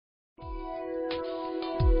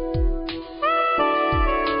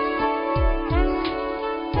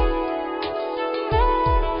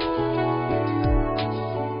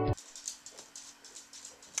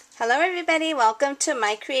everybody, welcome to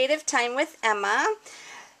My Creative Time with Emma.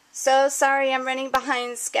 So sorry I'm running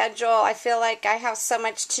behind schedule. I feel like I have so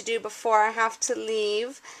much to do before I have to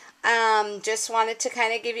leave. Just wanted to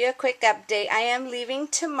kind of give you a quick update. I am leaving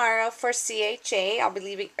tomorrow for CHA. I'll be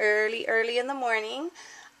leaving early in the morning.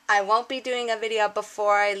 I won't be doing a video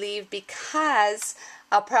before I leave because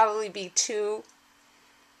I'll probably be too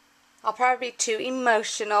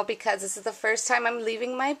emotional because this is the first time I'm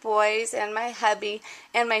leaving my boys and my hubby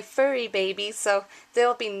and my furry baby, so there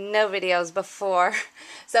will be no videos before.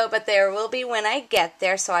 But there will be when I get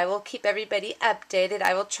there, so I will keep everybody updated.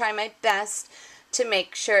 I will try my best to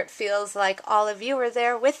make sure it feels like all of you are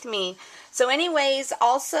there with me. So anyways,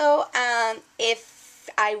 also, if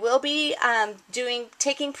I will be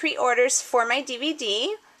taking pre-orders for my DVD,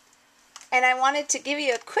 and I wanted to give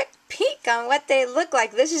you a quick peek on what they look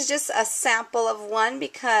like. This is just a sample of one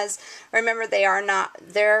because remember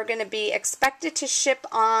they're going to be expected to ship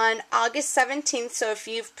on August 17th. So if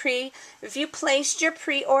you placed your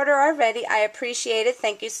pre-order already, I appreciate it.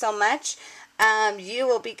 Thank you so much. You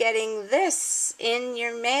will be getting this in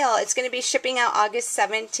your mail. It's going to be shipping out August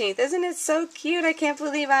 17th. Isn't it so cute? I can't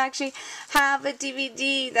believe I actually have a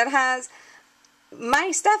DVD that has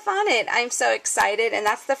my stuff on it. I'm so excited. And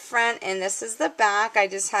that's the front and this is the back. I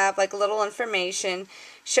just have like a little information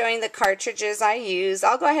showing the cartridges I use.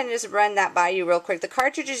 I'll go ahead and just run that by you real quick. The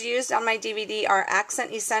cartridges used on my DVD are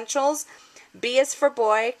Accent Essentials, B is for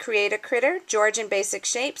Boy, Create a Critter, Georgian Basic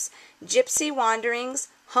Shapes, Gypsy Wanderings,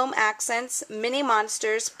 Home Accents, Mini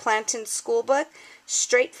Monsters, Plantain Schoolbook,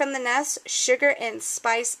 Straight from the Nest, Sugar and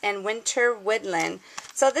Spice, and Winter Woodland.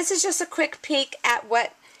 So this is just a quick peek at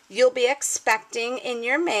what you'll be expecting in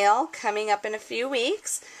your mail coming up in a few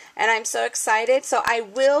weeks, and I'm so excited. So I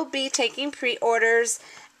will be taking pre-orders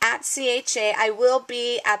at CHA. I will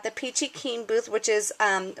be at the Peachy Keen booth, which is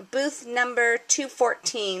booth number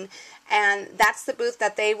 214, and that's the booth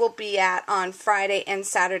that they will be at on Friday and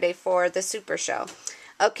Saturday for the Super Show.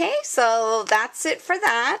 Okay, so that's it for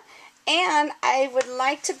that. And I would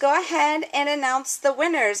like to go ahead and announce the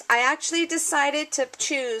winners. I actually decided to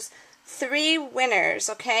choose 3 winners,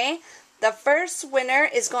 okay? The first winner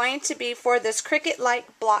is going to be for this Cricut Light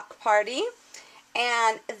block party,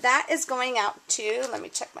 and that is going out to, let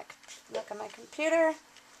me look at my computer,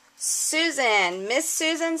 Susan. Miss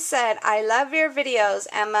Susan said, I love your videos,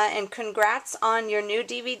 Emma, and congrats on your new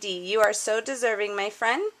DVD. You are so deserving, my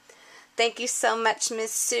friend. Thank you so much,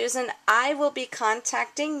 Miss Susan. I will be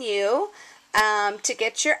contacting you to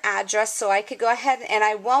get your address so I could go ahead, and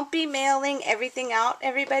I won't be mailing everything out,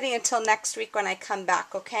 everybody, until next week when I come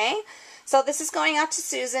back, okay? So this is going out to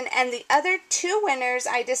Susan, and the other 2 winners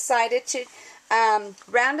I decided to,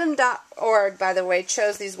 random.org, by the way,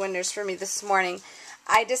 chose these winners for me this morning.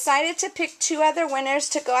 I decided to pick 2 other winners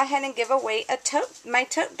to go ahead and give away my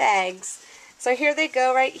tote bags. So here they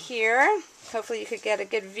go right here. Hopefully you could get a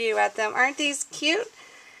good view at them. Aren't these cute?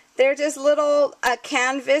 They're just little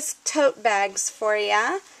canvas tote bags for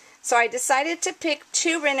ya. So I decided to pick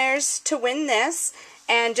 2 winners to win this.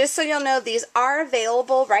 And just so you'll know, these are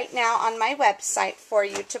available right now on my website for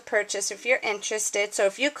you to purchase if you're interested. So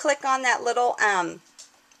if you click on that little,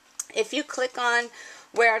 if you click on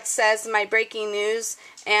where it says my breaking news,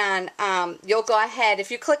 and you'll go ahead,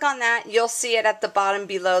 if you click on that, you'll see it at the bottom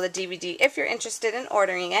below the DVD if you're interested in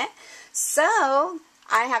ordering it. So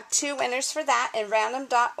I have 2 winners for that in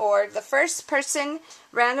random.org. The first person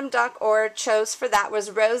random.org chose for that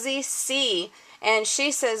was Rosie C. And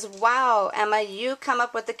she says, wow, Emma, you come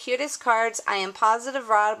up with the cutest cards. I am positive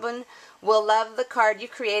Robin will love the card you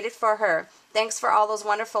created for her. Thanks for all those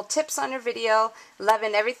wonderful tips on your video.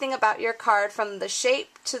 Loving everything about your card, from the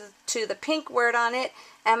shape to the pink word on it.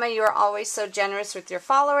 Emma, you are always so generous with your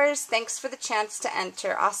followers. Thanks for the chance to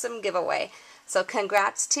enter. Awesome giveaway. So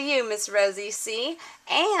congrats to you, Miss Rosie C.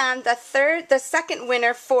 And the second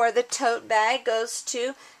winner for the tote bag goes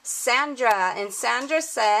to Sandra. And Sandra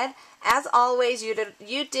said, as always, you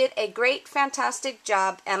did a great, fantastic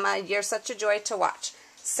job, Emma. You're such a joy to watch.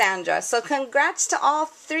 Sandra. So congrats to all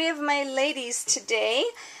 3 of my ladies today.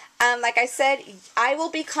 Like I said, I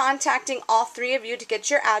will be contacting all 3 of you to get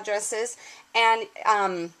your addresses, and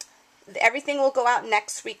everything will go out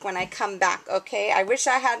next week when I come back, okay? I wish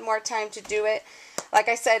I had more time to do it. Like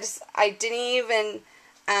I said, I didn't even,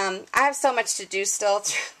 I have so much to do still.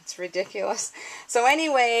 It's ridiculous. So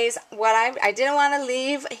anyways, I didn't want to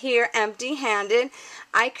leave here empty-handed.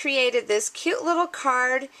 I created this cute little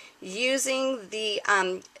card using the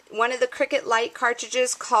one of the Cricut Light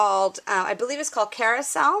cartridges called, I believe it's called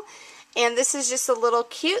Carousel. And this is just a little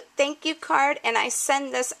cute thank you card, and I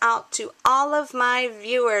send this out to all of my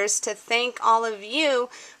viewers to thank all of you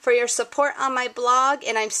for your support on my blog.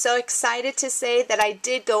 And I'm so excited to say that I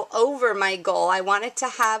did go over my goal. I wanted to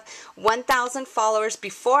have 1,000 followers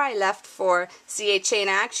before I left for CHA, and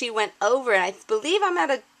I actually went over, and I believe I'm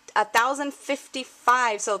at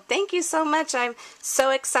 1,055. So thank you so much. I'm so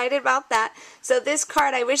excited about that. So this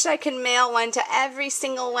card, I wish I could mail one to every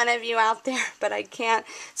single one of you out there, but I can't.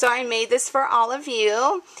 So I made this for all of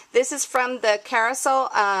you. This is from the Carousel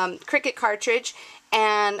Cricut cartridge,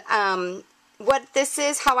 and what this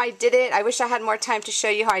is, how I did it, I wish I had more time to show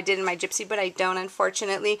you how I did in my Gypsy, but I don't,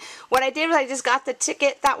 unfortunately. What I did was I just got the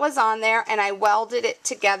ticket that was on there and I welded it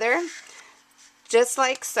together just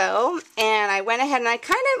like so, and I went ahead and I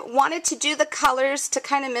kind of wanted to do the colors to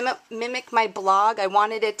kind of mimic my blog. I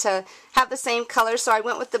wanted it to have the same color, so I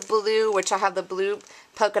went with the blue, which I have the blue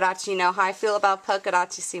polka dots. You know how I feel about polka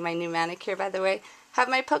dots. You see my new manicure, by the way. Have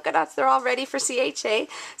my polka dots, they're all ready for CHA.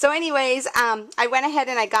 So anyways, I went ahead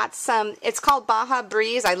and I got some, it's called Baja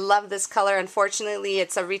Breeze. I love this color. Unfortunately,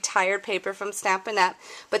 it's a retired paper from Stampin' Up,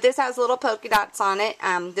 but this has little polka dots on it.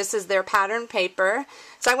 This is their pattern paper.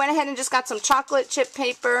 So I went ahead and just got some chocolate chip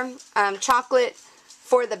paper, chocolate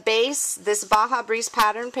for the base. This Baja Breeze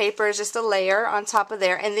pattern paper is just a layer on top of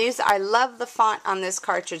there. And these, I love the font on this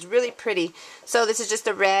cartridge, really pretty. So this is just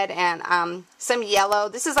a red and some yellow.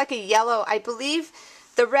 This is like a yellow, I believe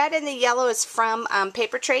the red and the yellow is from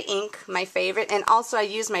Paper Tray Ink, my favorite. And also I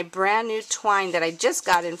use my brand new twine that I just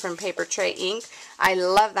got in from Paper Tray Ink. I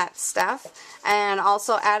love that stuff. And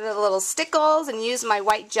also added a little stickles and used my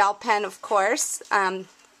white gel pen, of course.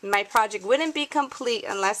 My project wouldn't be complete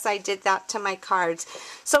unless I did that to my cards.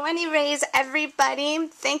 So anyways, everybody,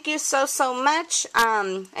 thank you so much.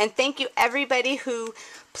 And thank you everybody who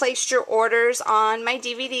placed your orders on my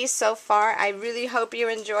DVDs so far. I really hope you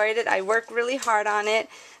enjoyed it. I worked really hard on it.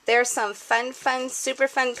 There's some fun, super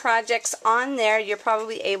fun projects on there. You're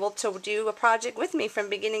probably able to do a project with me from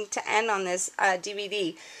beginning to end on this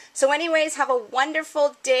DVD. So anyways, have a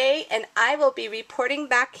wonderful day, and I will be reporting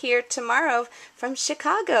back here tomorrow from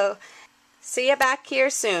Chicago. See you back here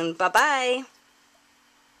soon. Bye-bye.